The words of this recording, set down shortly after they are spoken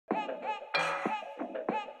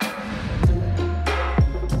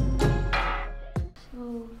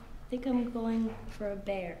think I'm going for a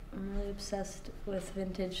bear. I'm really obsessed with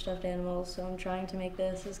vintage stuffed animals, so I'm trying to make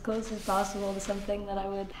this as close as possible to something that I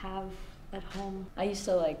would have at home. I used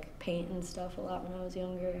to like paint and stuff a lot when I was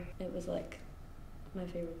younger. It was like my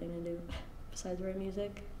favorite thing to do, besides write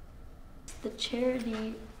music. The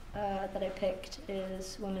charity that I picked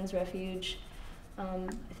is Women's Refuge.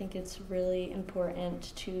 I think it's really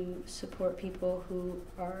important to support people who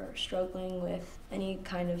are struggling with any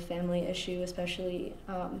kind of family issue, especially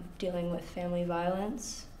dealing with family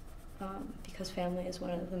violence, because family is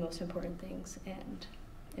one of the most important things, and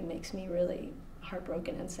it makes me really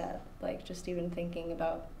heartbroken and sad, like just even thinking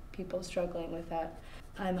about people struggling with that.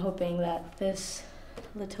 I'm hoping that this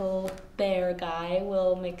little bear guy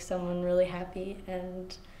will make someone really happy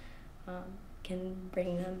and can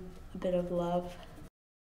bring them a bit of love.